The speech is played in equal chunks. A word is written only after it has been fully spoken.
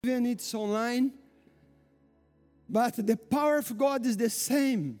even it's online, but the power of God is the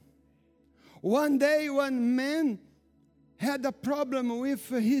same. One day, one man had a problem with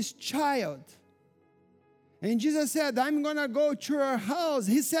his child. And Jesus said, I'm going to go to your house.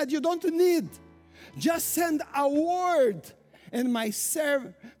 He said, you don't need. Just send a word, and my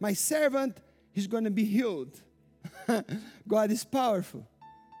servant is going to be healed. God is powerful.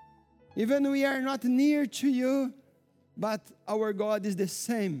 Even we are not near to you, but our God is the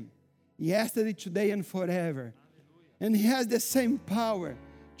same, yesterday, today, and forever. And He has the same power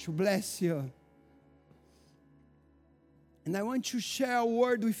to bless you. And I want to share a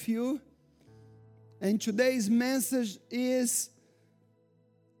word with you. And today's message is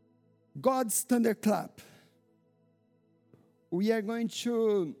God's Thunderclap. We are going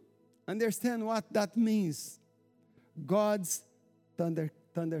to understand what that means. God's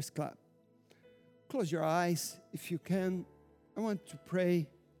Thunderclap. Close your eyes if you can. I want to pray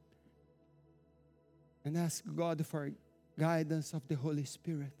and ask God for guidance of the Holy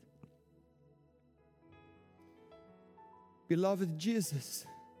Spirit. Beloved Jesus,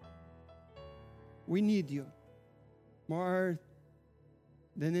 we need you more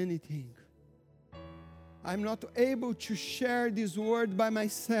than anything. I'm not able to share this word by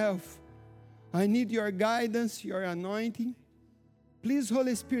myself. I need your guidance, your anointing. Please,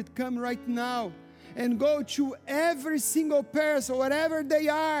 Holy Spirit, come right now and go to every single person, wherever they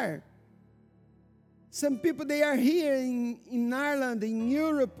are. Some people, they are here in Ireland, in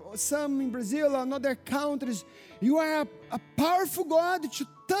Europe, some in Brazil, and other countries. You are a powerful God to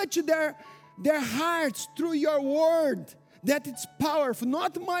touch their hearts through your word, that it's powerful,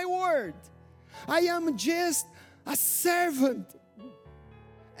 not my word. I am just a servant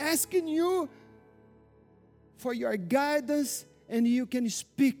asking you for your guidance, and you can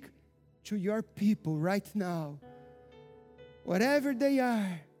speak to your people right now. Whatever they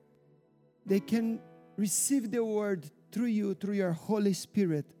are, they can receive the word through you, through your Holy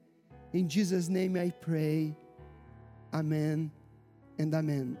Spirit. In Jesus' name I pray. Amen and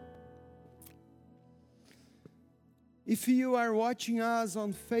amen. If you are watching us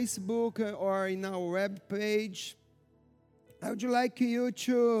on Facebook or in our web page, I would like you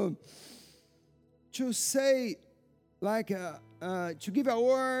to say, to give a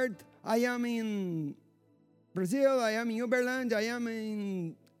word. I am in Brazil, I am in Uberlândia, I am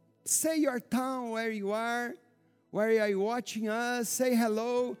in, say your town where you are watching us, say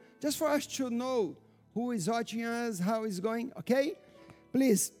hello, just for us to know who is watching us, how it's going, okay?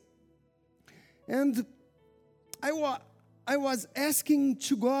 Please. And I was asking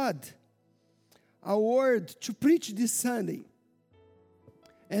to God a word to preach this Sunday.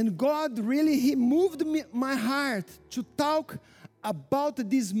 And God really, He moved my heart to talk about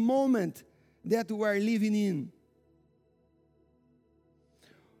this moment that we are living in.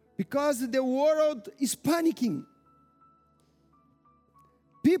 Because the world is panicking.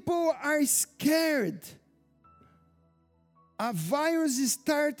 People are scared. A virus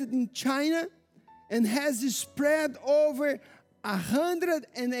started in China and has spread over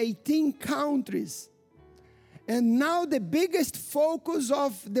 118 countries. And now the biggest focus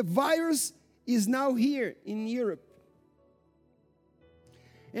of the virus is now here in Europe.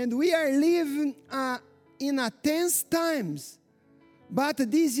 And we are living in a tense times. But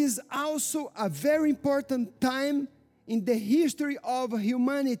this is also a very important time in the history of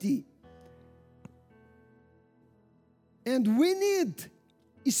humanity. And we need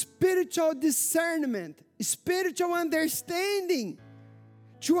spiritual discernment, spiritual understanding,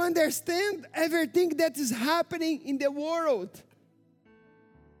 to understand everything that is happening in the world.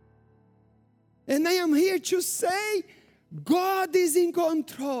 And I am here to say, God is in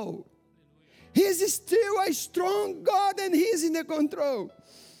control. He is still a strong God, and He is in the control.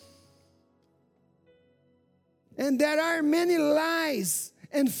 And there are many lies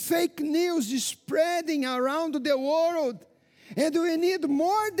and fake news spreading around the world. And we need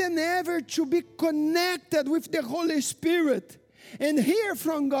more than ever to be connected with the Holy Spirit and hear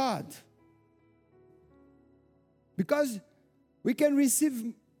from God. Because we can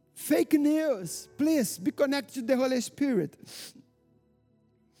receive fake news. Please be connected to the Holy Spirit.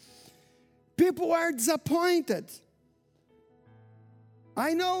 People are disappointed.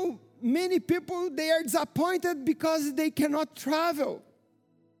 I know many people, they are disappointed because they cannot travel.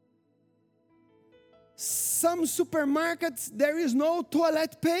 Some supermarkets, there is no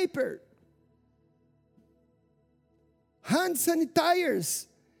toilet paper, hand sanitizers,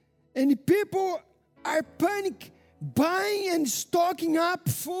 and people are panic buying and stocking up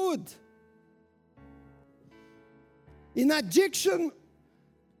food. In addition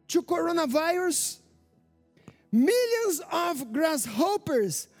to coronavirus, millions of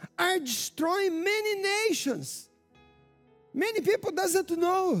grasshoppers are destroying many nations. Many people doesn't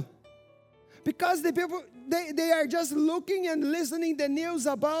know. Because the people, they are just looking and listening the news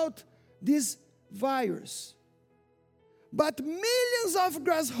about this virus. But millions of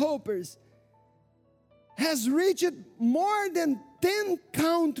grasshoppers has reached more than 10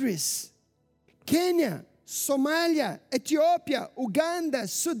 countries. Kenya, Somalia, Ethiopia, Uganda,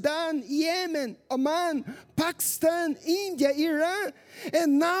 Sudan, Yemen, Oman, Pakistan, India, Iran,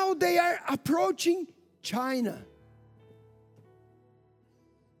 and now they are approaching China.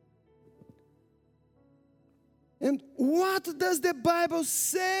 And what does the Bible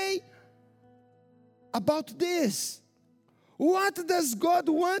say about this? What does God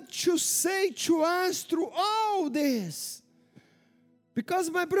want to say to us through all this? Because,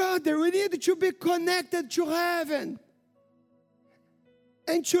 my brother, we need to be connected to heaven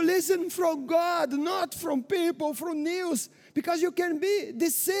and to listen from God, not from people, from news, because you can be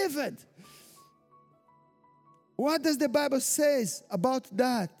deceived. What does the Bible say about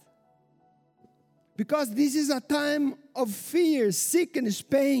that? Because this is a time of fear, sickness,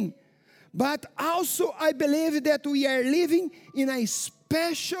 pain. But also I believe that we are living in a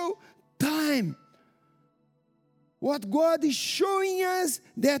special time. What God is showing us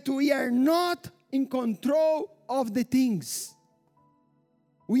that we are not in control of the things.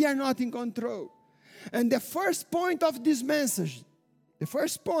 We are not in control. And the first point of this message, the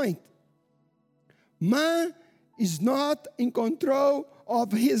first point, man is not in control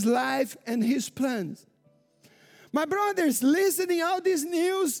of his life and his plans. My brothers, listening all this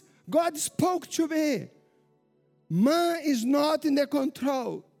news, God spoke to me. Man is not in the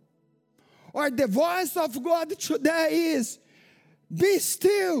control. Or the voice of God today is, be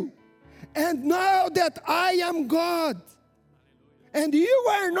still and know that I am God. And you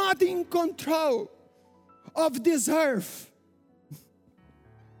are not in control of this earth.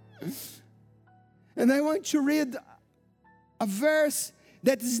 And I want to read a verse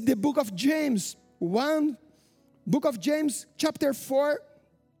that is the book of James. Book of James, chapter 4,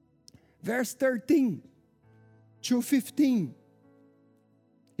 verse 13 to 15.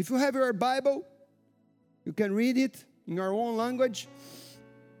 If you have your Bible, you can read it in your own language.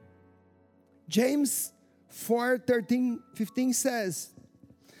 James 4, 13, 15 says,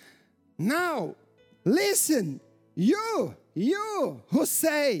 now, listen, you who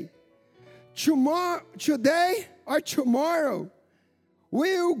say, today or tomorrow,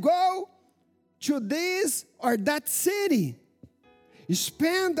 we will go to this or that city,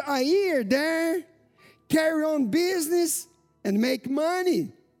 spend a year there, carry on business, and make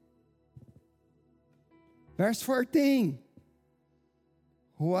money. Verse 14.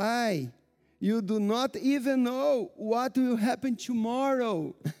 Why? You do not even know what will happen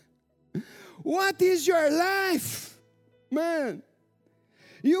tomorrow. What is your life, man?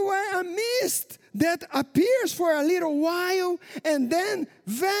 You are a mist that appears for a little while and then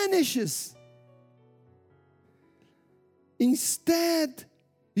vanishes. Instead,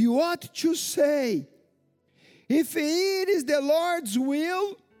 you ought to say, if it is the Lord's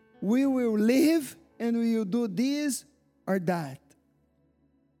will, we will live and we will do this or that.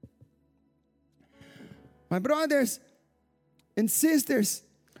 My brothers and sisters,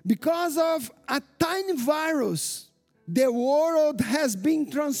 because of a tiny virus, the world has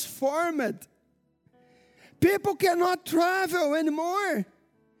been transformed. People cannot travel anymore.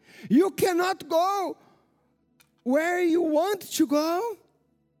 You cannot go where you want to go.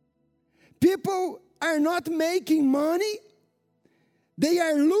 People are not making money. They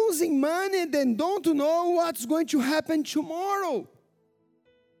are losing money and then don't know what's going to happen tomorrow.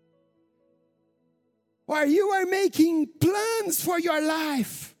 Or you are making plans for your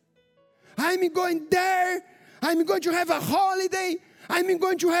life. I'm going there. I'm going to have a holiday. I'm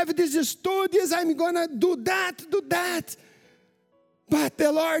going to have these studies. I'm going to do that. But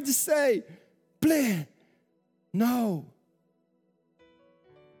the Lord say, please, no.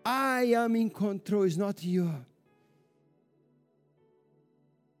 I am in control. It's not you.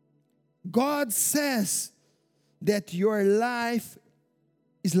 God says that your life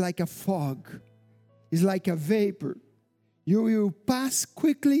is like a fog. It's like a vapor. You will pass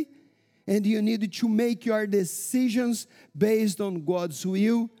quickly, and you need to make your decisions based on God's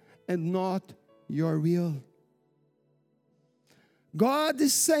will and not your will. God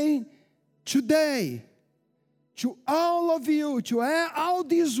is saying today, to all of you, to all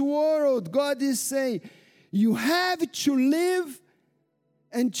this world, God is saying, you have to live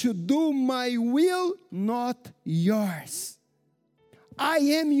and to do my will, not yours. I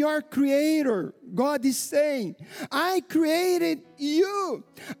am your creator. God is saying, I created you.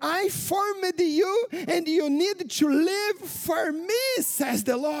 I formed you, and you need to live for me, says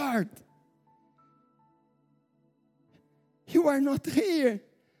the Lord. You are not here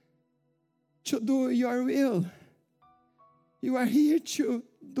to do your will. You are here to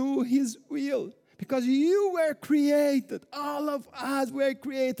do His will. Because you were created, all of us were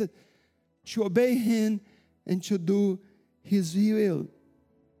created to obey Him and to do His will.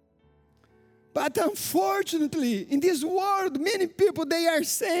 But unfortunately, in this world, many people, they are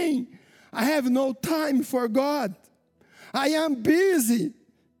saying, I have no time for God. I am busy.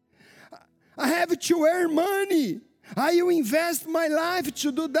 I have to earn money. I will invest my life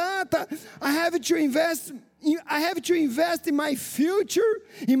to do that. I have to invest in my future,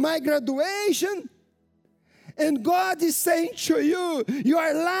 in my graduation. And God is saying to you,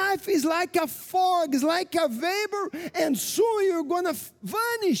 your life is like a fog, it's like a vapor, and soon you're going to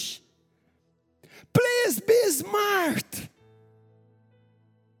vanish. Please be smart.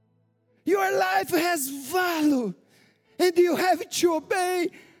 Your life has value, and you have to obey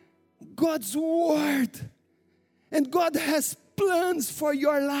God's word. And God has plans for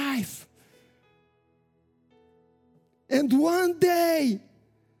your life. And one day,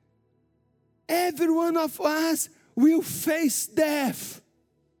 every one of us will face death.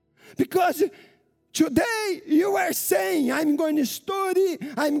 Because today you are saying, I'm going to study,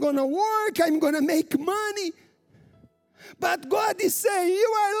 I'm going to work, I'm going to make money. But God is saying,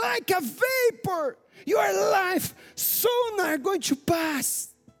 you are like a vapor. Your life soon are going to pass.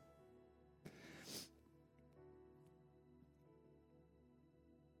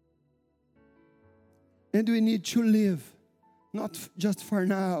 And we need to live, not just for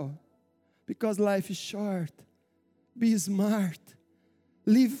now, because life is short. Be smart.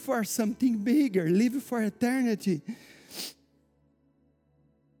 Live for something bigger. Live for eternity.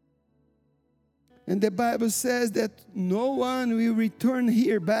 And the Bible says that no one will return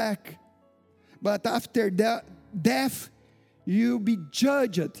here back, but after death, you'll be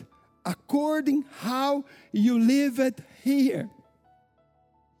judged according how you lived here.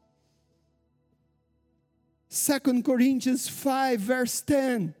 2 Corinthians 5 verse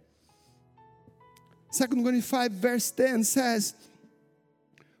 10. 2 Corinthians 5 verse 10 says,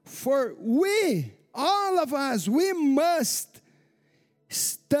 for we, all of us, we must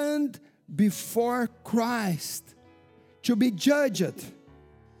stand before Christ to be judged.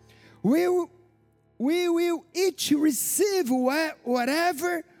 We will each receive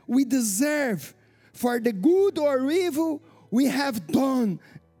whatever we deserve for the good or evil we have done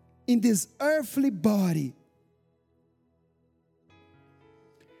in this earthly body.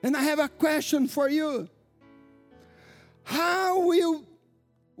 And I have a question for you. How will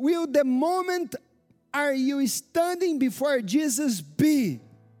the moment are you standing before Jesus be?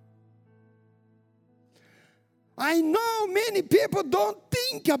 I know many people don't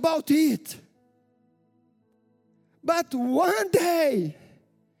think about it. But one day,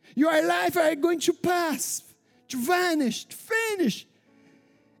 your life are going to pass, to vanish, to finish.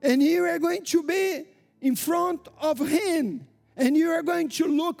 And you are going to be in front of Him. And you are going to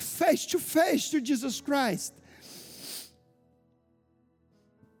look face to face to Jesus Christ.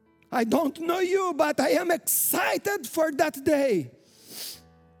 I don't know you, but I am excited for that day.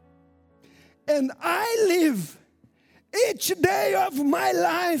 And I live each day of my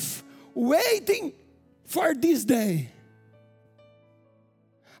life waiting for this day.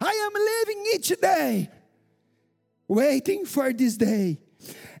 I am living each day waiting for this day.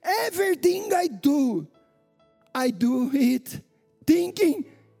 Everything I do it thinking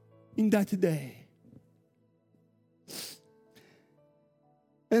in that day.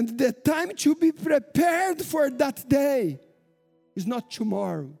 And the time to be prepared for that day is not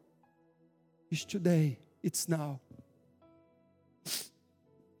tomorrow. It's today. It's now.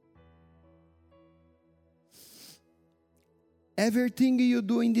 Everything you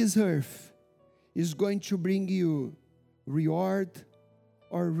do in this earth is going to bring you reward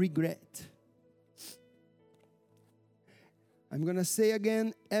or regret. I'm going to say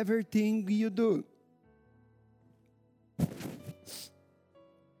again, everything you do.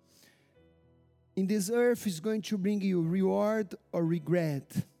 In this earth is going to bring you reward or regret.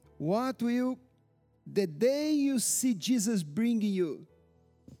 What will the day you see Jesus bring you?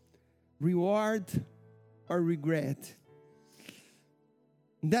 Reward or regret?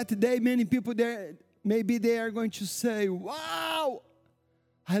 That day, many people there, maybe they are going to say, wow,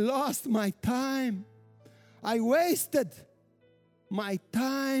 I lost my time. I wasted my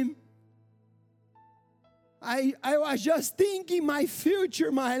time. I was just thinking my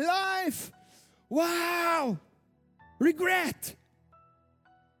future, my life. Wow, regret.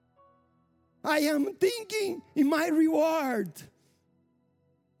 I am thinking in my reward.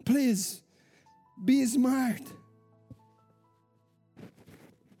 Please, be smart.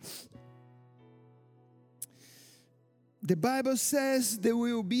 The Bible says there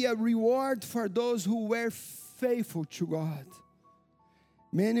will be a reward for those who were faithful to God.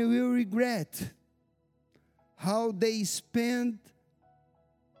 Many will regret how they spent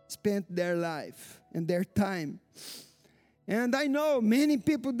their life and their time. And I know many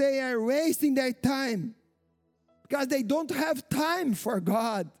people, they are wasting their time because they don't have time for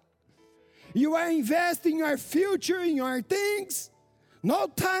God. You are investing your future in your things. No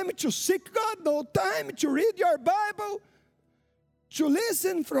time to seek God, no time to read your Bible, to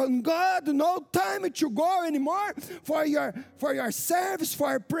listen from God, no time to go anymore for your service,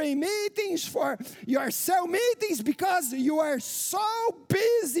 for prayer meetings, for your cell meetings, because you are so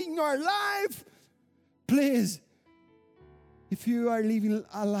busy in your life. Please, if you are living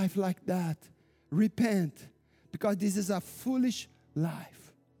a life like that, repent, because this is a foolish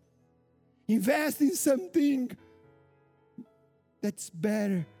life. Invest in something that's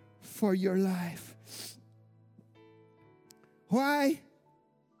better for your life. Why?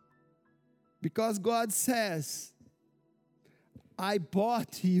 Because God says, I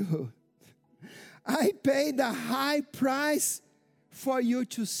bought you. I paid a high price for you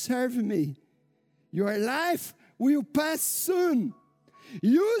to serve me. Your life will pass soon.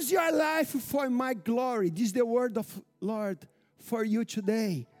 Use your life for my glory. This is the word of Lord for you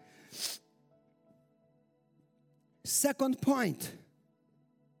today. Second point.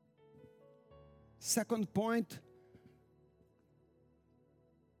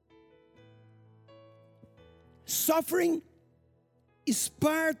 Suffering is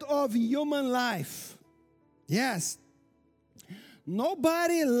part of human life. Yes.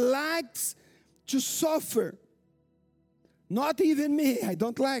 Nobody likes to suffer. Not even me. I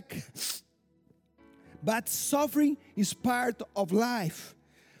don't like. But suffering is part of life.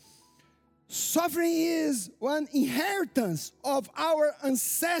 Suffering is one inheritance of our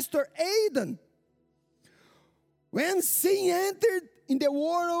ancestor Adam. When sin entered in the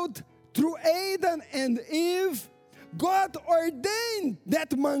world through Adam and Eve, God ordained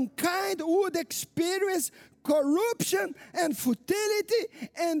that mankind would experience corruption and futility,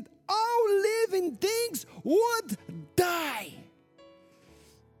 and all living things would die.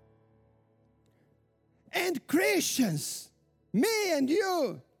 And Christians, me and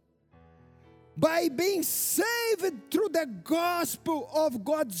you, by being saved through the gospel of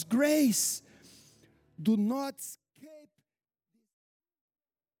God's grace, do not escape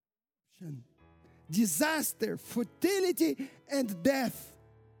disaster, futility, and death.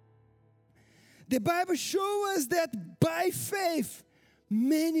 The Bible shows us that by faith,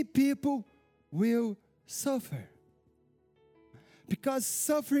 many people will suffer. Because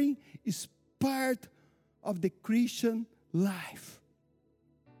suffering is part of the Christian life.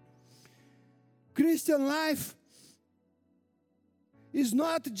 Christian life is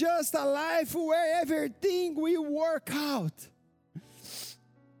not just a life where everything will work out.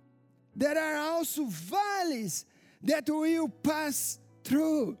 There are also valleys that will pass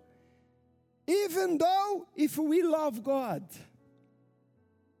through. Even though if we love God,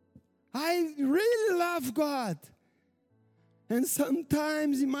 I really love God. And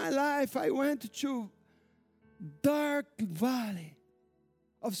sometimes in my life I went to dark valley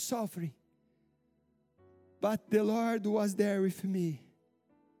of suffering. But the Lord was there with me.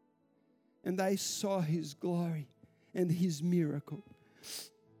 And I saw His glory and His miracle.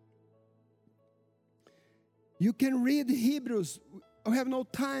 You can read Hebrews. I have no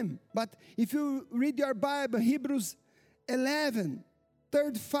time. But if you read your Bible, Hebrews 11,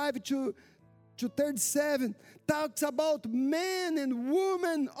 35 to 37, talks about men and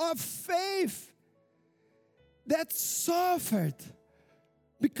women of faith that suffered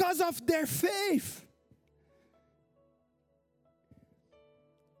because of their faith.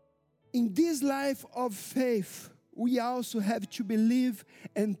 In this life of faith, we also have to believe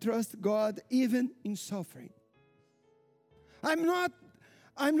and trust God even in suffering. I'm not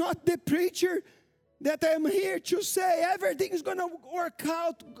the preacher that I'm here to say everything is going to work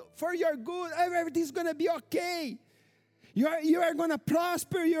out for your good, everything is going to be okay. You are going to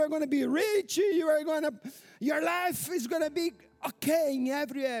prosper, you are going to be rich, your life is going to be okay in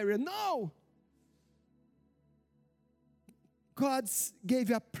every area. No. God gave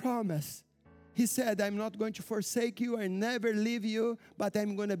a promise. He said, I'm not going to forsake you and never leave you, but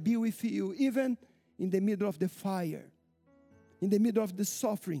I'm going to be with you, even in the middle of the fire, in the middle of the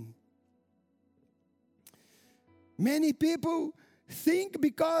suffering. Many people think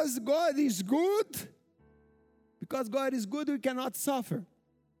because God is good, we cannot suffer.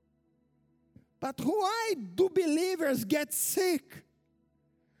 But why do believers get sick?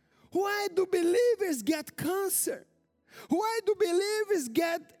 Why do believers get cancer? Why do believers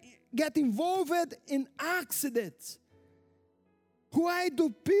get involved in accidents? Why do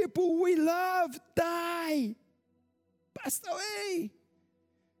people we love die, pass away?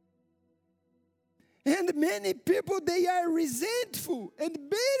 And many people, they are resentful and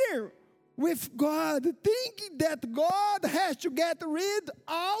bitter with God, thinking that God has to get rid of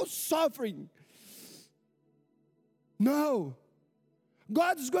all suffering. No.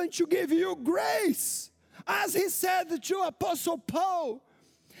 God is going to give you grace. As he said to Apostle Paul,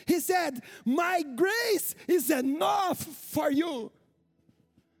 he said, my grace is enough for you.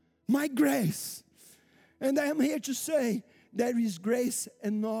 My grace. And I am here to say, there is grace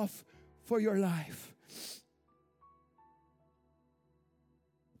enough for your life.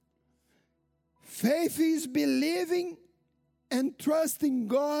 Faith is believing and trusting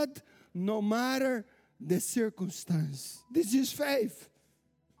God no matter the circumstance. This is faith.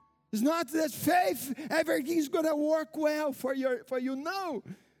 It's not that faith, everything's going to work well for you. No.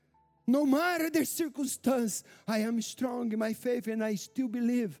 No matter the circumstance, I am strong in my faith and I still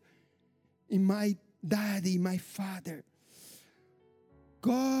believe in my daddy, my father.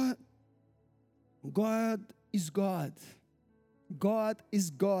 God is God. God is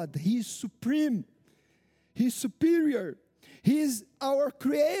God. He is supreme. He is superior. He is our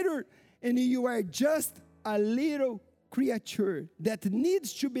creator. And you are just a little creature that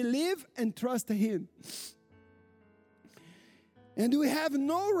needs to believe and trust him. And we have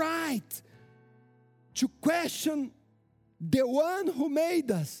no right to question the one who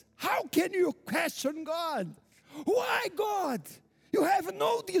made us. How can you question God? Why God? You have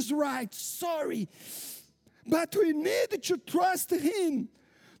no this right. Sorry. But we need to trust him.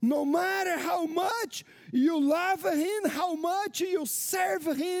 No matter how much you love him, how much you serve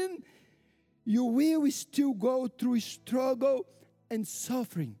him, you will still go through struggle and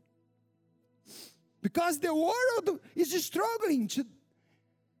suffering. Because the world is struggling.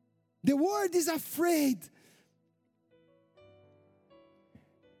 The world is afraid.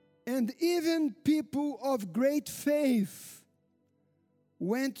 And even people of great faith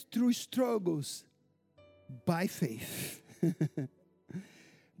went through struggles by faith.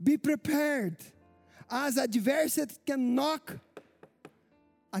 Be prepared, as adversity can knock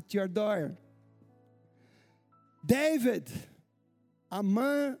at your door. David, a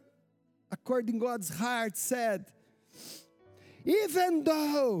man according to God's heart, said, even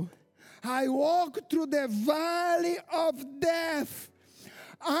though I walk through the valley of death,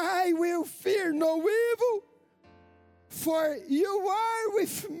 I will fear no evil, for you are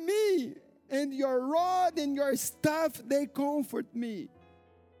with me, and your rod and your staff, they comfort me.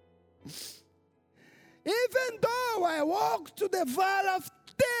 Even though I walk to the valley of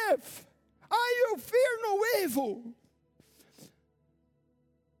death, I will fear no evil,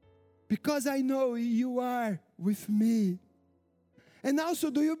 because I know you are with me. And also,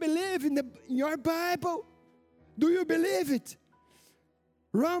 do you believe in your Bible? Do you believe it?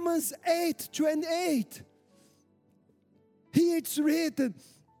 Romans 8:28. Here it's written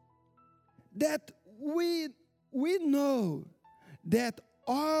that we know that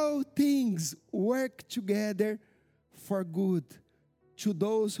all things work together for good to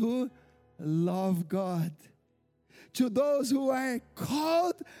those who love God, to those who are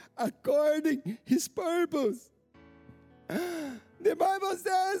called according to his purpose. The Bible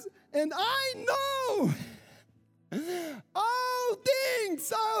says, and I know all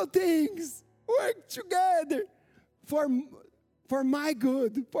things work together for my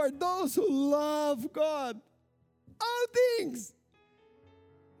good, for those who love God. All things.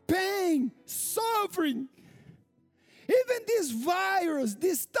 Pain, suffering, even this virus,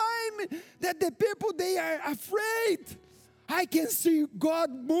 this time that the people, they are afraid, I can see God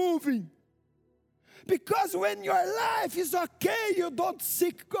moving. Because when your life is okay, you don't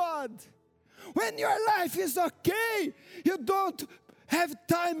seek God. When your life is okay, you don't have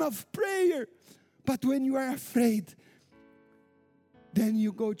time of prayer. But when you are afraid, then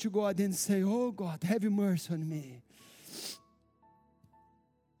you go to God and say, oh God, have mercy on me.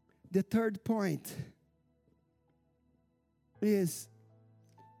 The third point is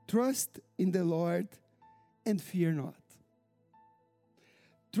trust in the Lord and fear not.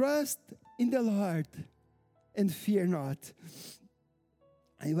 Trust in the Lord and fear not.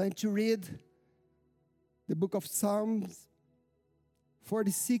 I want to read the book of Psalms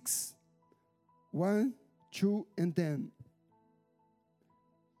 46, 1, 2, and 10.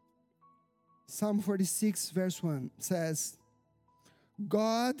 Psalm 46, verse 1 says,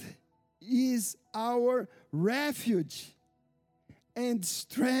 God is our refuge and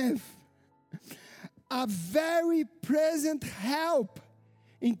strength, a very present help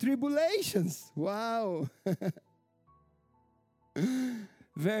in tribulations. Wow.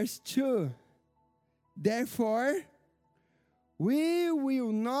 Verse 2. Therefore, we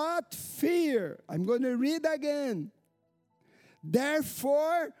will not fear. I'm going to read again.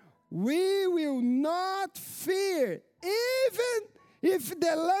 Therefore, we will not fear, even if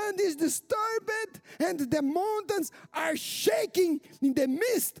the land is disturbed and the mountains are shaking in the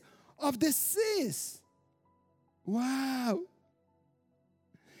midst of the seas. Wow.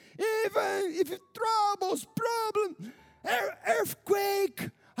 Even if troubles, problem, earthquake,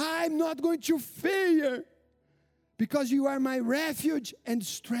 I'm not going to fear, because you are my refuge and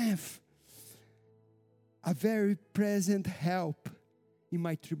strength, a very present help in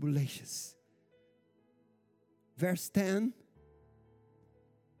my tribulations. Verse 10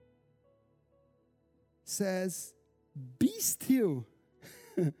 says, be still,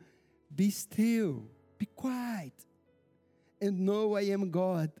 be still, be quiet, and know I am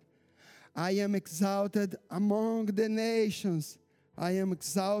God. I am exalted among the nations. I am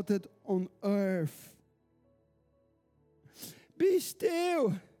exalted on earth. Be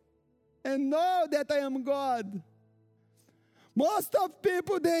still and know that I am God. Most of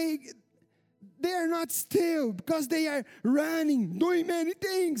people, they are not still because they are running, doing many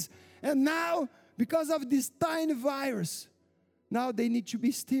things. And now, because of this tiny virus, now they need to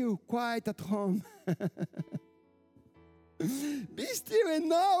be still, quiet at home. Be still and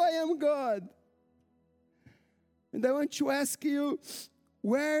know I am God. And I want to ask you,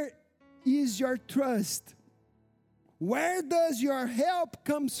 where is your trust? Where does your help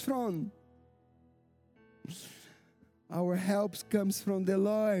comes from? Our help comes from the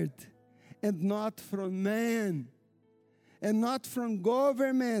Lord, and not from man, and not from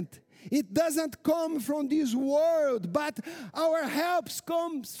government. It doesn't come from this world, but our help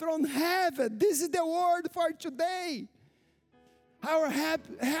comes from heaven. This is the word for today. Our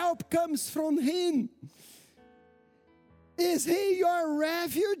help comes from Him. Is He your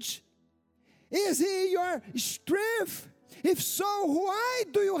refuge? Is He your strength? If so, why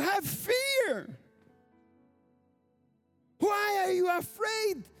do you have fear? Why are you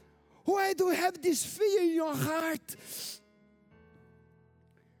afraid? Why do you have this fear in your heart?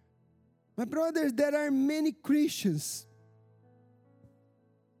 My brothers, there are many Christians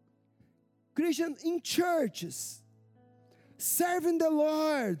in churches, serving the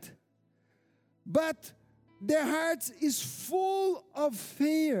Lord, but their hearts is full of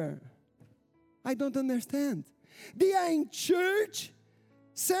fear. I don't understand. They are in church,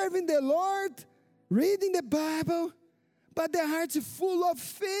 serving the Lord, reading the Bible, but their hearts are full of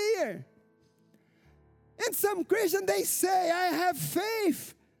fear. And some Christians, they say, I have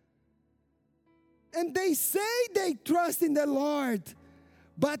faith. And they say they trust in the Lord,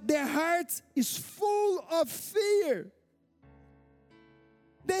 but their hearts is full of fear.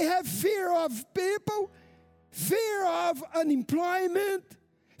 They have fear of people, fear of unemployment,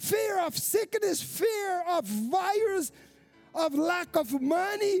 fear of sickness, fear of virus, of lack of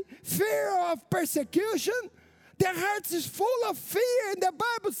money, fear of persecution. Their hearts is full of fear, and the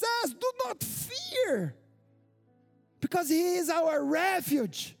Bible says, do not fear, because He is our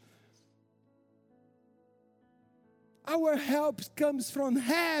refuge. Our help comes from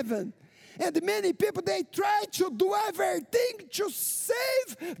heaven. And many people, they try to do everything to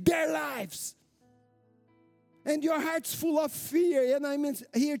save their lives. And your heart's full of fear. And I'm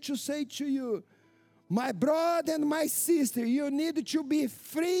here to say to you, my brother and my sister, you need to be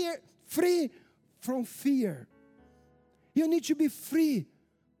free from fear. You need to be free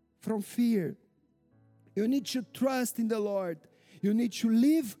from fear. You need to trust in the Lord. You need to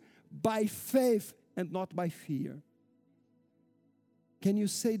live by faith and not by fear. Can you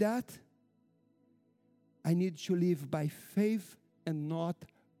say that? I need to live by faith and not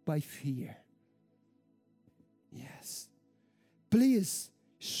by fear. Yes. Please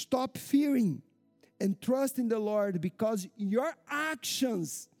stop fearing and trust in the Lord, because your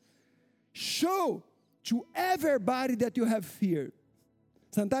actions show to everybody that you have fear.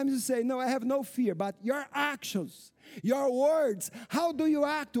 Sometimes you say, no, I have no fear, but your actions, your words, how do you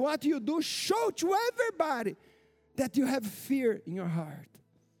act, what you do, show to everybody that you have fear in your heart.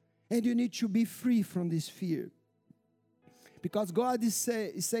 And you need to be free from this fear. Because God is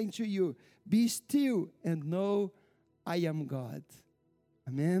saying to you, be still and know I am God.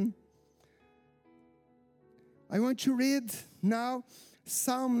 Amen. I want to read now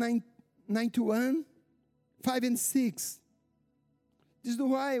Psalm 91, 5 and 6. This is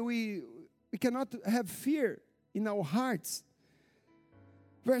why we cannot have fear in our hearts.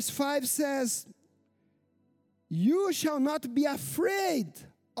 Verse 5 says, you shall not be afraid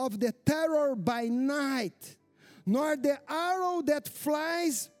of the terror by night, nor the arrow that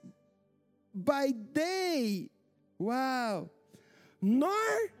flies by day. Wow. Nor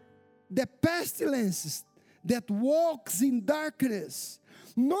the pestilence that walks in darkness,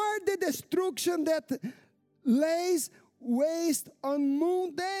 nor the destruction that lays waste on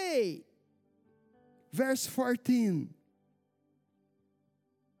noonday. Verse 14.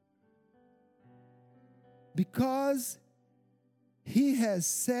 Because he has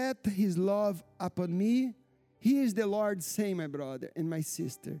set his love upon me. Here is the Lord saying, my brother and my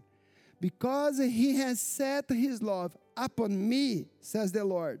sister. Because he has set his love upon me, says the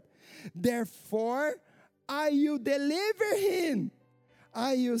Lord. Therefore, I will deliver him.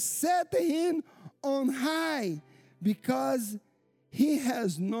 I will set him on high, because he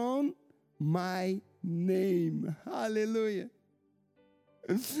has known my name. Hallelujah.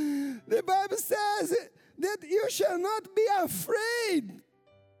 The Bible says that you shall not be afraid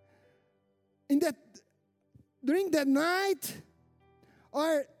during the night,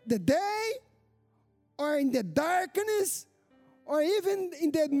 or the day, or in the darkness, or even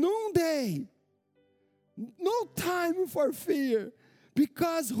in the noonday. No time for fear.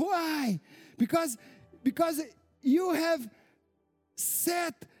 Because why? Because you have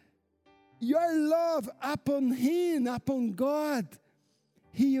set your love upon him, upon God.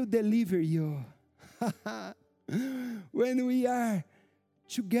 He will deliver you. When we are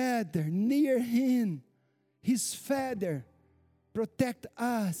together, near him, his Father protect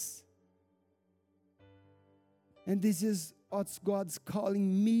us. And this is what God's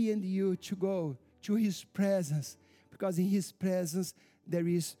calling me and you to go to his presence, because in his presence there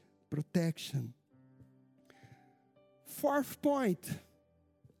is protection. Fourth point.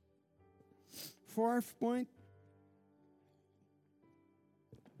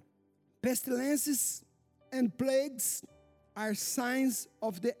 Pestilences and plagues are signs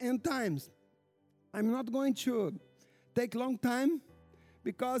of the end times. I'm not going to take long time,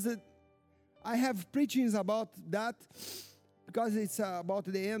 because I have preachings about that, because it's about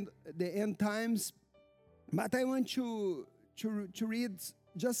the end times. But I want to read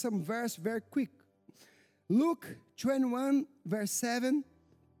just some verse very quick. Luke 21, verse 7,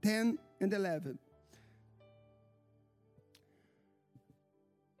 10, and 11.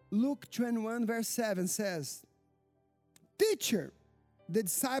 Luke 21, verse 7 says, Teacher, the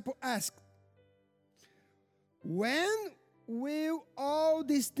disciple asked, when will all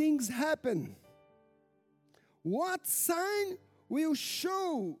these things happen? What sign will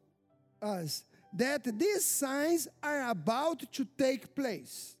show us that these signs are about to take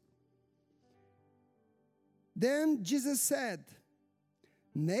place? Then Jesus said,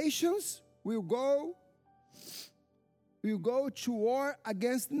 nations will go to war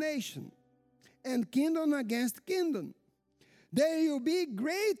against nation, and kingdom against kingdom. There will be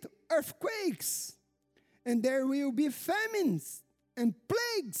great earthquakes, and there will be famines and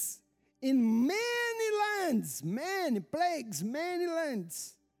plagues in many lands. Many plagues, many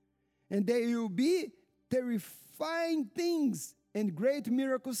lands. And there will be terrifying things and great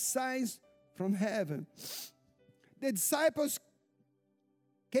miracle signs from heaven. The disciples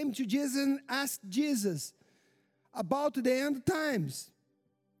came to Jesus and asked Jesus about the end times.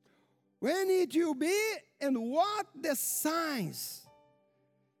 When it will be and what the signs.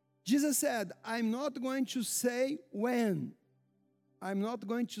 Jesus said, I'm not going to say when. I'm not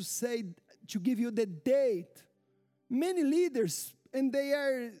going to say, to give you the date. Many leaders, and they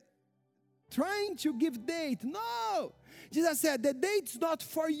are trying to give date. No. Jesus said, the date's not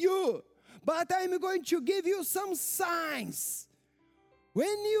for you, but I'm going to give you some signs. When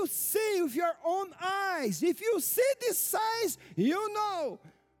you see with your own eyes, if you see these signs, you know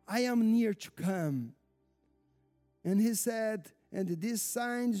I am near to come. And he said, and these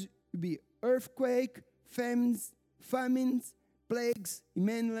signs will be earthquake, famines, plagues in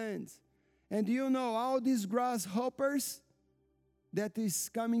many lands. And you know all these grasshoppers that is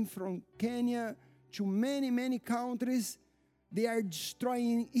coming from Kenya to many, many countries, they are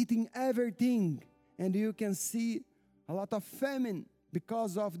destroying, eating everything. And you can see a lot of famine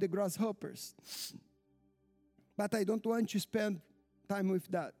because of the grasshoppers. But I don't want to spend time with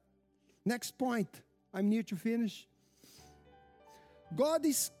that. Next point, I'm near to finish. God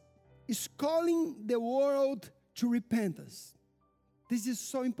is calling the world to repentance. This is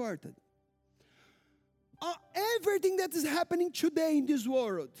so important. Everything that is happening today in this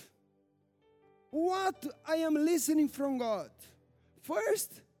world, what I am listening from God.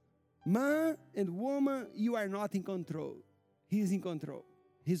 First, man and woman, you are not in control. He is in control.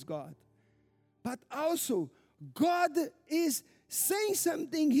 He's God. But also, God is saying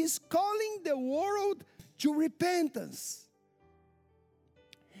something. He's calling the world to repentance.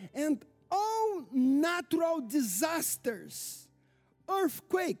 and all natural disasters,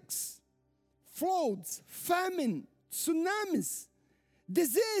 earthquakes, floods, famine, tsunamis,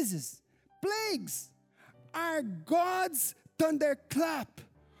 diseases, plagues, are God's thunderclap,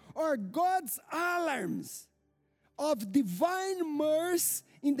 or God's alarms of divine mercy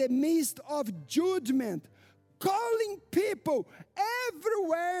in the midst of judgment, calling people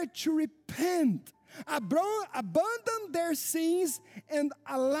everywhere to repent, abandon their sins, and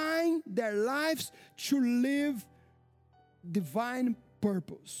align their lives to live divine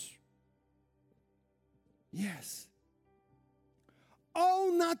purpose. Yes.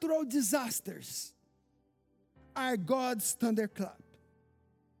 All natural disasters are God's thunderclap,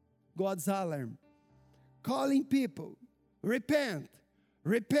 God's alarm, calling people, repent,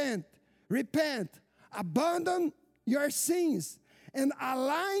 repent, repent, abandon your sins, and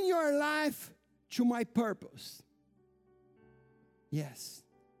align your life to my purpose. Yes.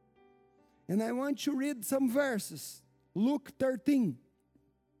 And I want to read some verses. Luke 13.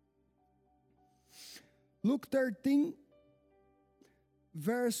 Luke 13,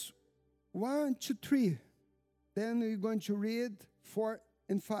 verse 1 to 3. Then we're going to read 4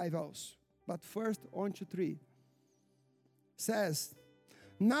 and 5 also. But first, 1 to 3. Says,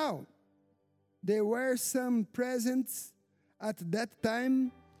 now there were some present at that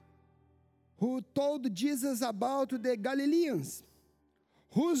time who told Jesus about the Galileans,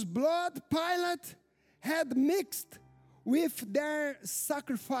 whose blood Pilate had mixed with their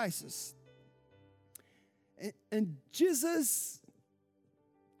sacrifices. And Jesus,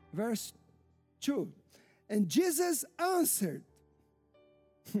 verse 2, and Jesus answered,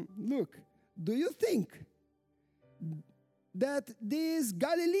 look, do you think that these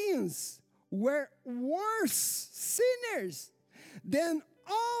Galileans were worse sinners than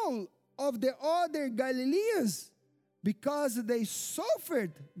all of the other Galileans because they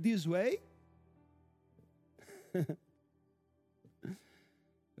suffered this way?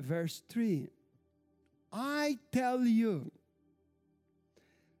 Verse 3, I tell you,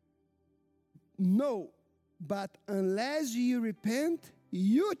 no, but unless you repent,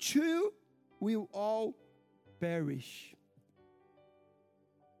 you too will all perish.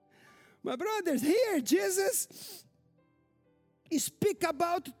 My brothers, here Jesus speak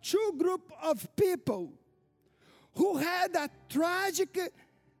about two groups of people who had tragic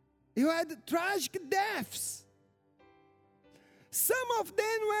deaths. Some of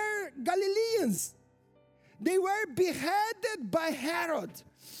them were Galileans. They were beheaded by Herod.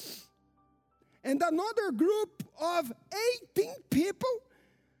 And another group of 18 people,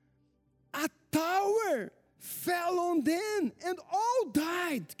 a tower fell on them and all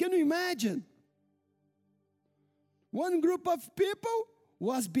died. Can you imagine? One group of people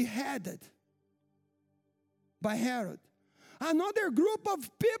was beheaded by Herod. Another group of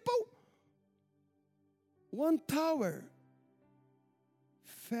people, one tower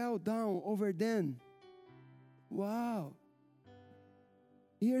fell down over them. Wow.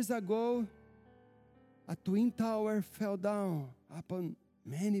 Years ago, a twin tower fell down upon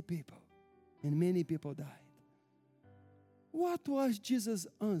many people, and many people died. What was Jesus'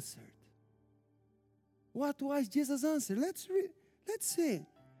 answer? What was Jesus' answer? Let's see.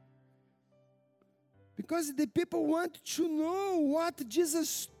 Because the people want to know what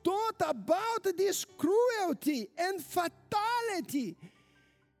Jesus taught about this cruelty and fatality.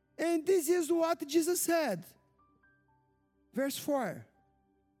 And this is what Jesus said. Verse 4.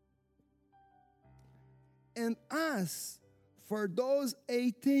 And as for those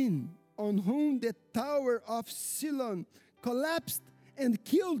 18 on whom the tower of Siloam collapsed and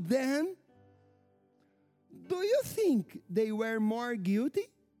killed them, do you think they were more guilty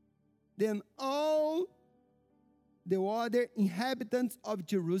than all the other inhabitants of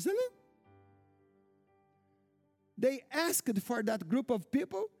Jerusalem? They asked for that group of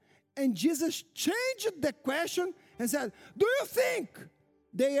people, and Jesus changed the question and said, do you think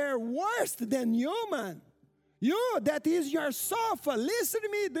they are worse than you, man? You, that is your sofa, listen to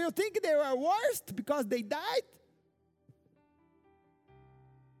me. Do you think they were worse because they died?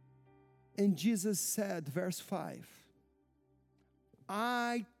 And Jesus said, verse 5,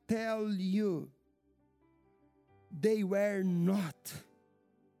 I tell you, they were not.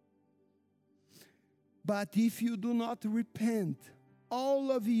 But if you do not repent,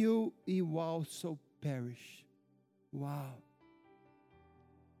 all of you will also perish. Wow.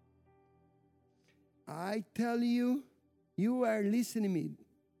 I tell you, you are listening to me.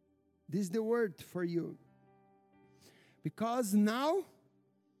 This is the word for you. Because now,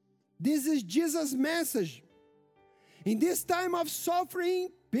 this is Jesus' message. In this time of suffering,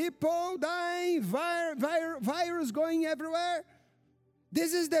 people dying, virus going everywhere,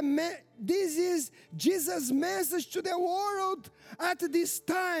 This is Jesus' message to the world at this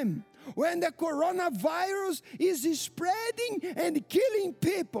time when the coronavirus is spreading and killing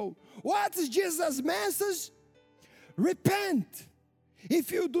people. What is Jesus' message? Repent.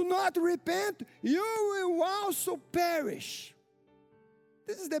 If you do not repent, you will also perish.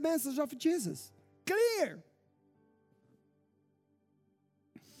 This is the message of Jesus. Clear.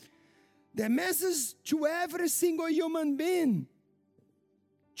 The message to every single human being,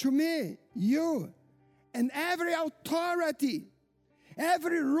 to me, you, and every authority,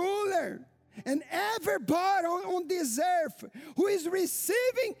 every ruler, and everybody on this earth who is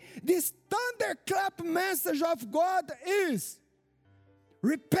receiving this thunderclap message of God is: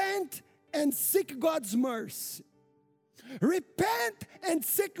 repent and seek God's mercy. Repent and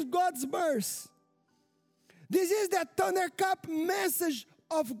seek God's mercy. This is the thunderclap message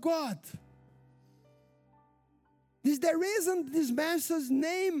of God. This is the reason this message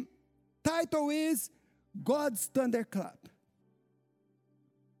name title is God's Thunderclap.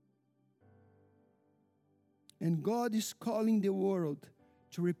 And God is calling the world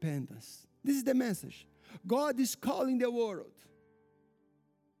to repentance. This is the message. God is calling the world.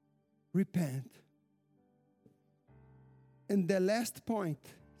 Repent. And the last point,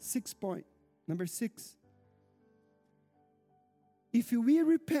 number 6. If we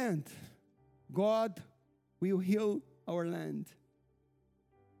repent, God will heal our land.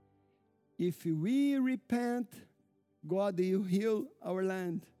 If we repent, God will heal our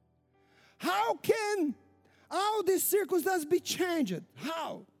land. How can all these circumstances be changed?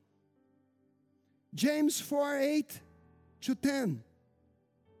 How? James 4:8-10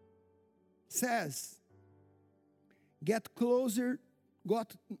 says, get close to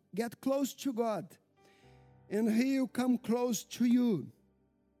God, and He will come close to you.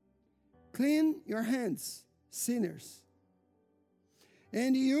 Clean your hands, sinners.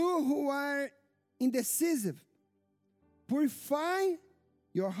 And you who are indecisive, purify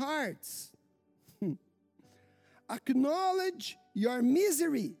your hearts. Acknowledge your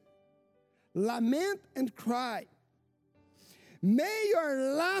misery. Lament and cry. May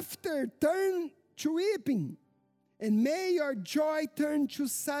your laughter turn to weeping, and may your joy turn to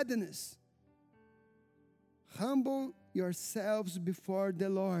sadness. Humble yourselves before the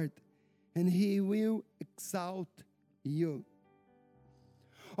Lord, and He will exalt you.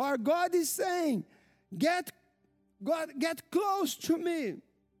 Our God is saying, get close to me.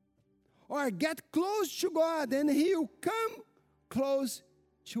 Or get close to God, and He will come close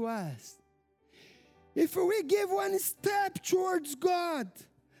to us. If we give one step towards God,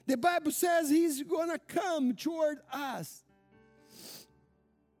 the Bible says He's going to come toward us.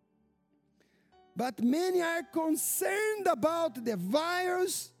 But many are concerned about the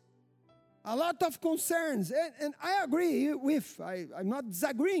virus. A lot of concerns. And I agree with, I'm not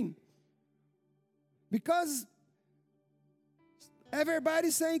disagreeing. Because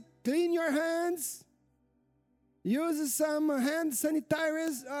everybody's saying, clean your hands. Use some hand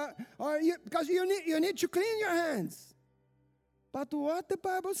sanitizers. Because you need to clean your hands. But what the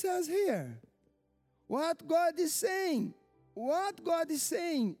Bible says here? What God is saying? What God is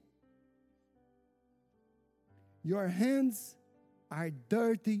saying? Your hands are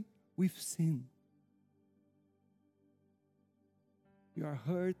dirty with sin. Your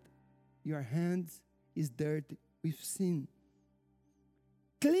hands is dirty with sin.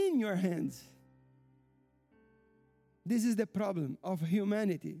 Clean your hands. This is the problem of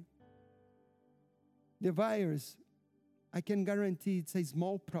humanity. The virus, I can guarantee it's a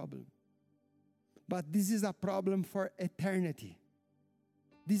small problem. But this is a problem for eternity.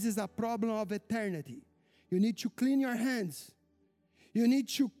 This is a problem of eternity. You need to clean your hands. You need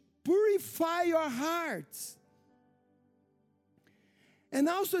to purify your hearts. And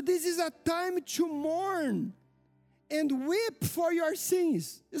also, this is a time to mourn and weep for your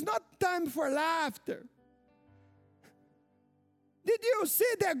sins. It's not time for laughter. Did you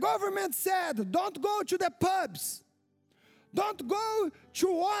see the government said, don't go to the pubs. Don't go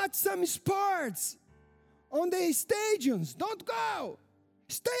to watch some sports on the stadiums. Don't go.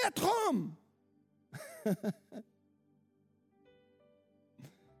 Stay at home.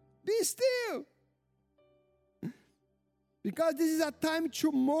 Be still. Because this is a time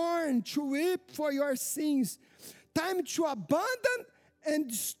to mourn, to weep for your sins. Time to abandon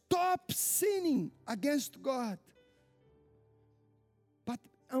and stop sinning against God. But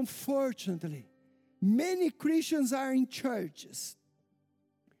unfortunately, many Christians are in churches.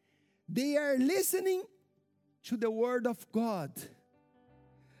 They are listening to the word of God,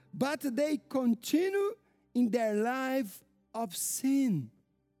 but they continue in their life of sin.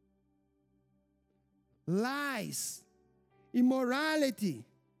 Lies, immorality.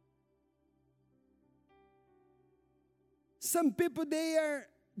 Some people, they are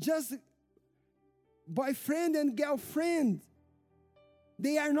just boyfriend and girlfriend.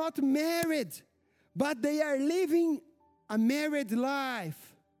 They are not married, but they are living a married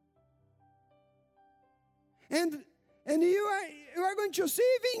life. And you are going to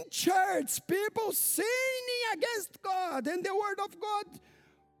see in church people sinning against God. And the word of God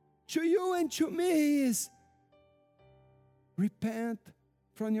to you and to me is, repent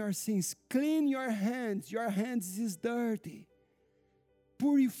from your sins. Clean your hands. Your hands is dirty.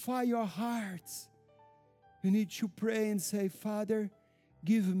 Purify your hearts. You need to pray and say, Father,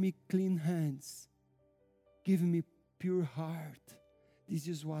 give me clean hands. Give me pure heart. This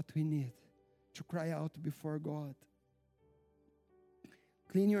is what we need to cry out before God.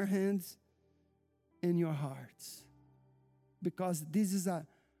 Clean your hands and your hearts, because this is a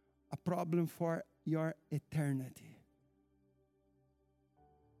problem for your eternity.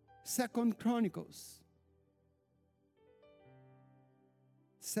 2 Chronicles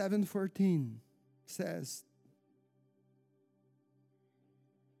 7:14 says,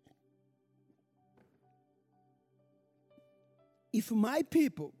 if my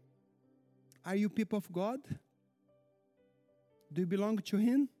people, are you people of God? Do you belong to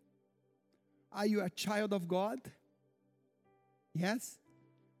Him? Are you a child of God? Yes?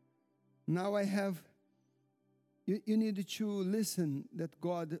 Now I have, you need to listen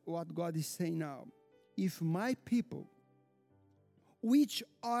what God is saying now. If my people, which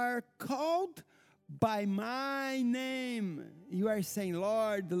are called by my name, you are saying,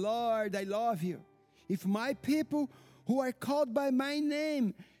 Lord, Lord, I love you. If my people who are called by my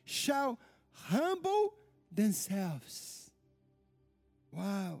name shall humble themselves.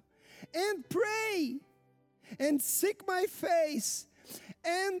 Wow. And pray and seek my face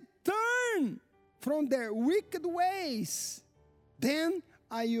and turn from their wicked ways. Then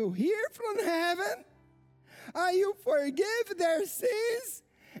I will hear from heaven, I will forgive their sins,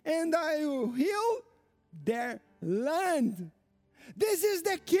 and I will heal their land. This is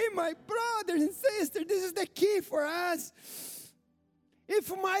the key, my brothers and sisters. This is the key for us.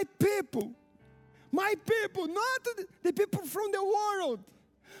 If my people, not the people from the world,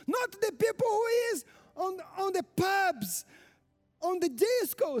 not the people who is on the pubs, on the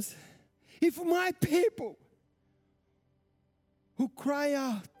discos, if my people who cry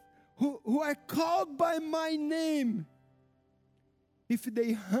out, who are called by my name, if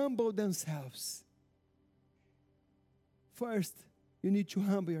they humble themselves. First, you need to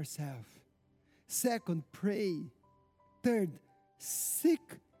humble yourself. Second, pray. Third,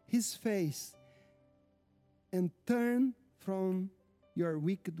 seek His face and turn from your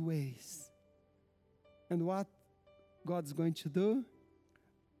wicked ways. And what God's going to do?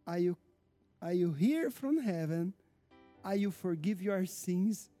 I will hear from heaven, I will forgive your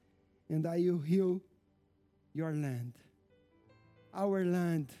sins, and I will heal your land. Our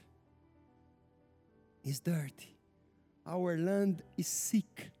land is dirty. Our land is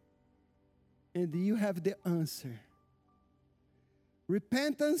sick. And you have the answer.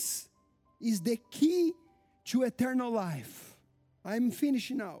 Repentance is the key to eternal life. I'm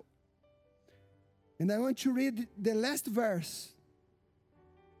finishing now. And I want to read the last verse.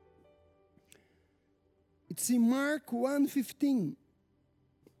 It's in Mark 1:15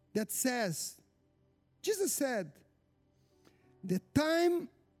 that says, Jesus said, the time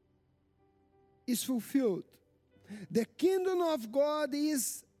is fulfilled. The kingdom of God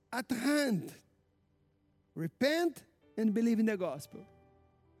is at hand. Repent and believe in the gospel.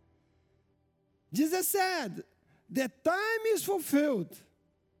 Jesus said, the time is fulfilled.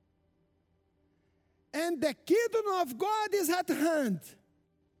 And the kingdom of God is at hand.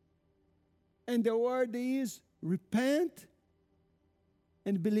 And the word is repent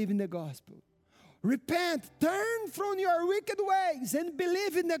and believe in the gospel. Repent, turn from your wicked ways and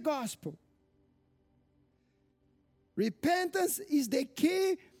believe in the gospel. Repentance is the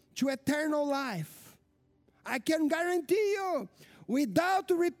key to eternal life. I can guarantee you, without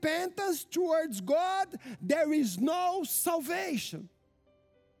repentance towards God, there is no salvation.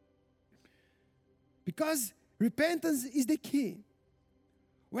 Because repentance is the key.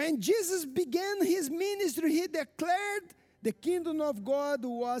 When Jesus began His ministry, He declared the kingdom of God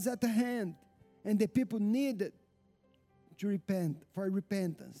was at hand. And the people needed to repent, for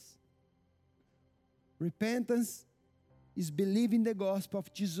repentance. Repentance is believing the gospel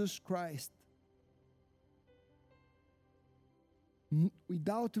of Jesus Christ.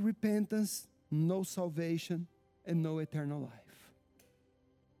 Without repentance, no salvation and no eternal life.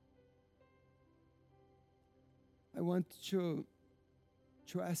 I want to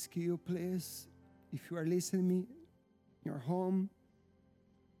ask you, please, if you are listening your home,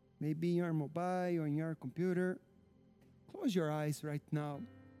 maybe in your mobile or in your computer. Close your eyes right now,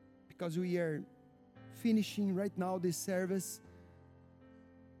 because we are finishing right now this service.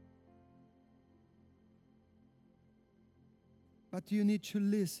 But you need to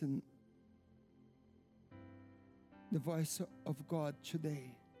listen the voice of God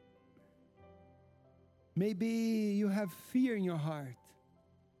today. Maybe you have fear in your heart.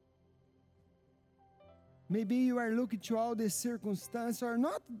 Maybe you are looking to all the circumstances, or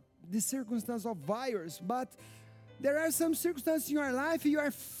not the circumstance of virus, but there are some circumstances in your life you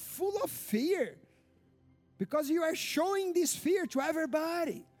are full of fear, because you are showing this fear to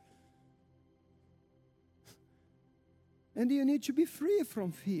everybody. And you need to be free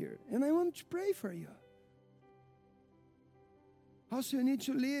from fear. And I want to pray for you. Also, you need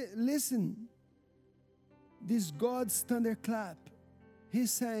to listen. This God's thunderclap.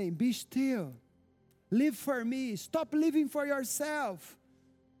 He's saying, be still. Live for me. Stop living for yourself.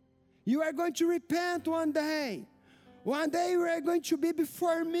 You are going to repent one day. One day you are going to be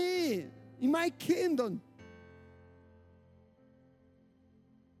before me in my kingdom.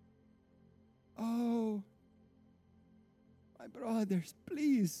 Oh, my brothers,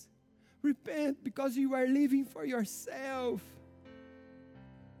 please repent, because you are living for yourself.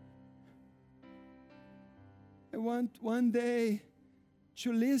 I want one day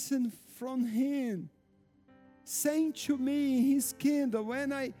to listen from Him, saying to me in His kingdom,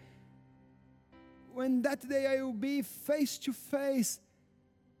 when that day I will be face to face,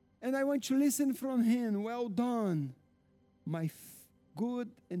 and I want to listen from Him. Well done, my good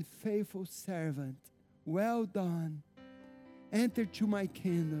and faithful servant. Well done. Enter to my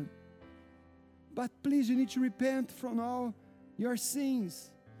kingdom. But please, you need to repent from all your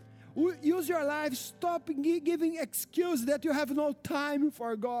sins. Use your life. Stop giving excuses that you have no time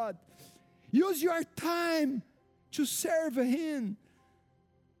for God. Use your time to serve Him.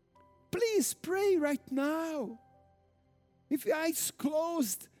 Please pray right now. If your eyes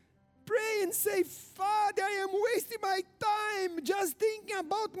closed, pray and say, Father, I am wasting my time just thinking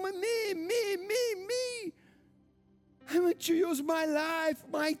about me. I want to use my life,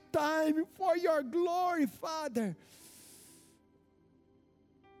 my time for your glory, Father.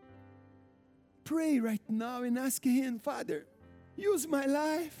 Pray right now and ask Him, Father, use my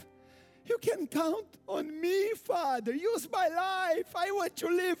life. You can count on me, Father. Use my life. I want to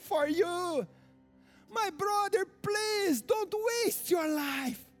live for you. My brother, please don't waste your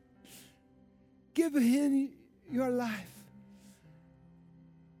life. Give Him your life.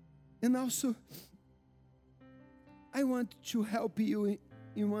 And also, I want to help you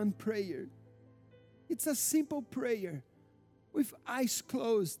in one prayer. It's a simple prayer with eyes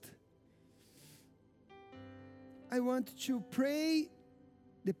closed. I want to pray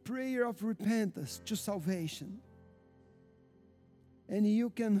the prayer of repentance to salvation. And you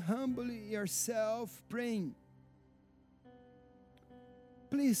can humble yourself praying.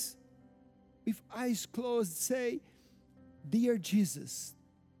 Please, with eyes closed, say, Dear Jesus,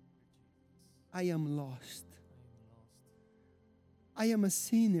 I am lost. I am a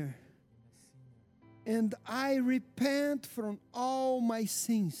sinner. And I repent from all my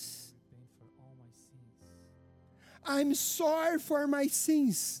sins. I'm sorry for my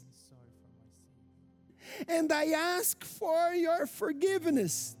sins. And I ask for your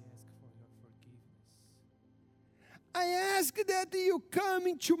forgiveness. I ask that you come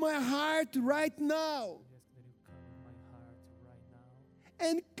into my heart right now.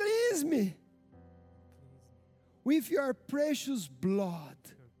 And cleanse me with your precious blood.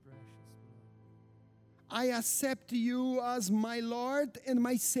 I accept you as my Lord and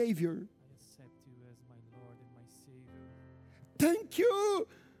my Savior. Thank you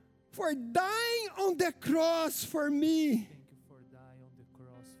for dying on the cross for me.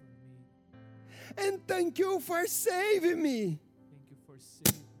 And thank you for saving me.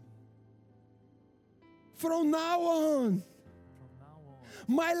 From now on,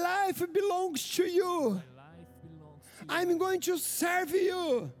 my life belongs to you. I'm going to serve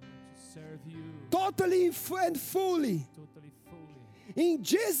you totally and fully. In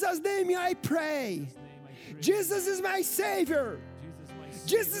Jesus' name I pray. Jesus is my Savior.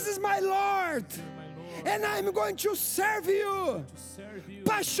 Jesus is my Lord. And I'm going to serve you.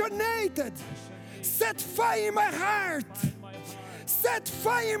 Passionate. Set fire in my heart. Set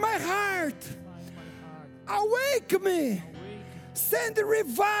fire in my heart. Awake me. Send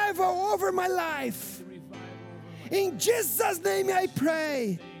revival over my life. In Jesus' name I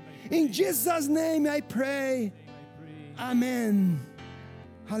pray. In Jesus' name I pray. Amen.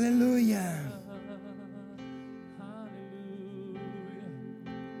 Hallelujah.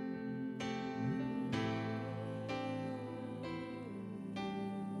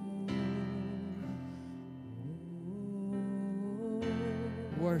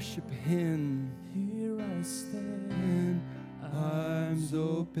 worship Him. Here I stand, Arms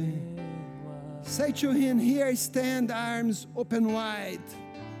open. wide. Say to Him, here I stand, arms open wide.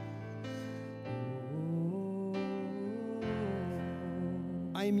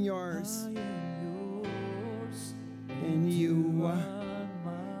 I am yours, I am yours, and you are.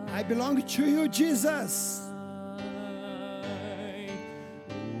 I belong to you, Jesus.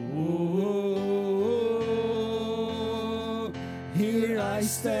 Oh, here I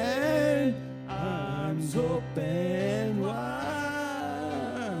stand, arms open wide.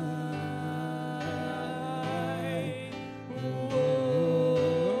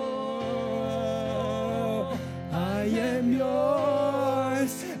 Oh, I am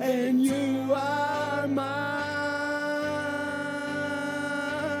yours, and you are mine.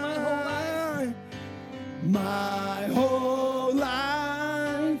 My whole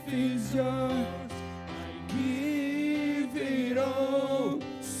life is yours. I give it all,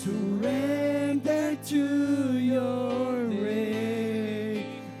 surrender to your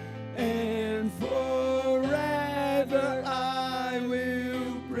reign, and forever I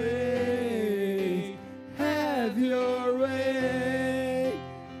will praise. Have your way,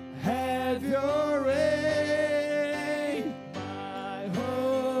 have your way. My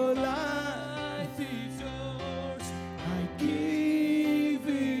whole life is yours. I give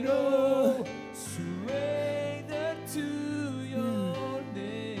it all, surrender to your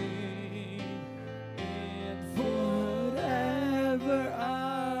name, and forever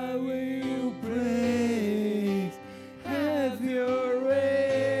I will praise. Have your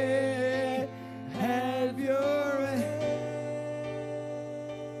way, have your way.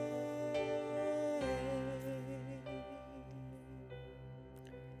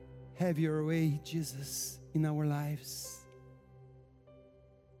 Have your way, Jesus, in our lives.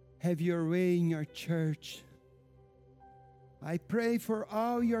 Have your way in your church. I pray for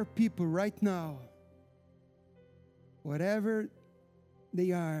all your people right now, whatever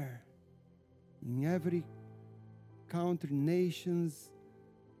they are, in every country, nations,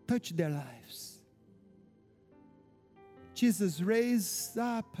 touch their lives. Jesus, raise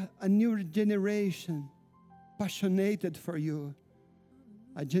up a new generation, passionate for you.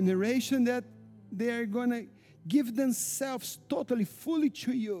 A generation that they are going to give themselves totally, fully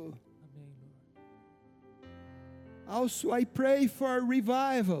to you. Amen, Lord. Also, I pray for a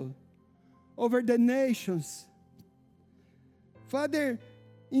revival over the nations. Father,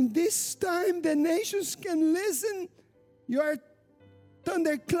 in this time, the nations can listen your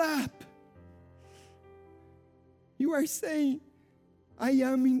thunderclap. You are saying, I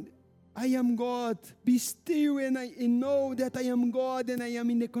am God. Be still and know that I am God and I am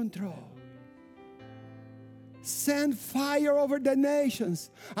in the control. Send fire over the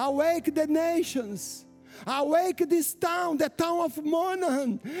nations. Awake the nations. Awake this town, the town of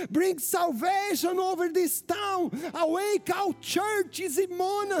Monahan. Bring salvation over this town. Awake our churches in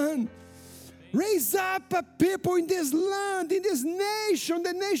Monahan. Raise up people in this land, in this nation,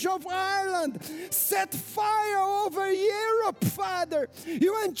 the nation of Ireland. Set fire over Europe, Father.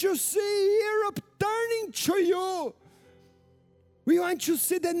 You want to see Europe turning to you. We want to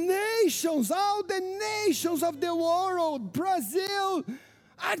see the nations, all the nations of the world, Brazil,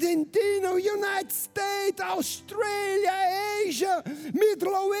 Argentina, United States, Australia, Asia,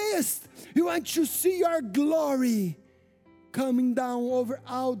 Middle East. We want to see your glory coming down over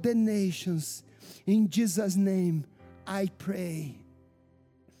all the nations. In Jesus' name, I pray.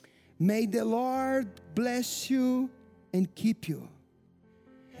 May the Lord bless you and keep you,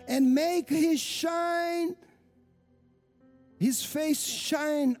 and make His face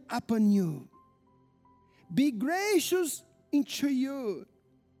shine upon you. Be gracious unto you.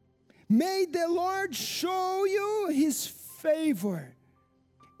 May the Lord show you His favor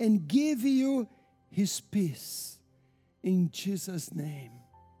and give you His peace. In Jesus' name,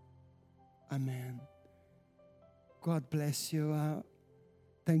 amen. God bless you.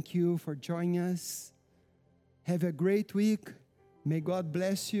 Thank you for joining us. Have a great week. May God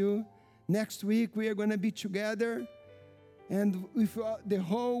bless you. Next week we are going to be together, and with the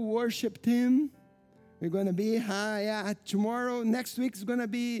whole worship team. We're going to be tomorrow. Next week is going to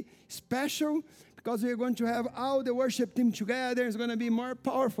be special because we're going to have all the worship team together. It's going to be more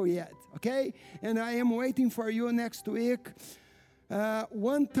powerful yet, okay? And I am waiting for you next week.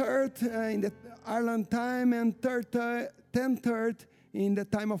 1:3 in the Ireland time and 10:30 in the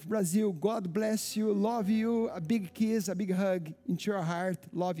time of Brazil. God bless you. Love you. A big kiss, a big hug into your heart.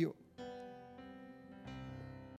 Love you.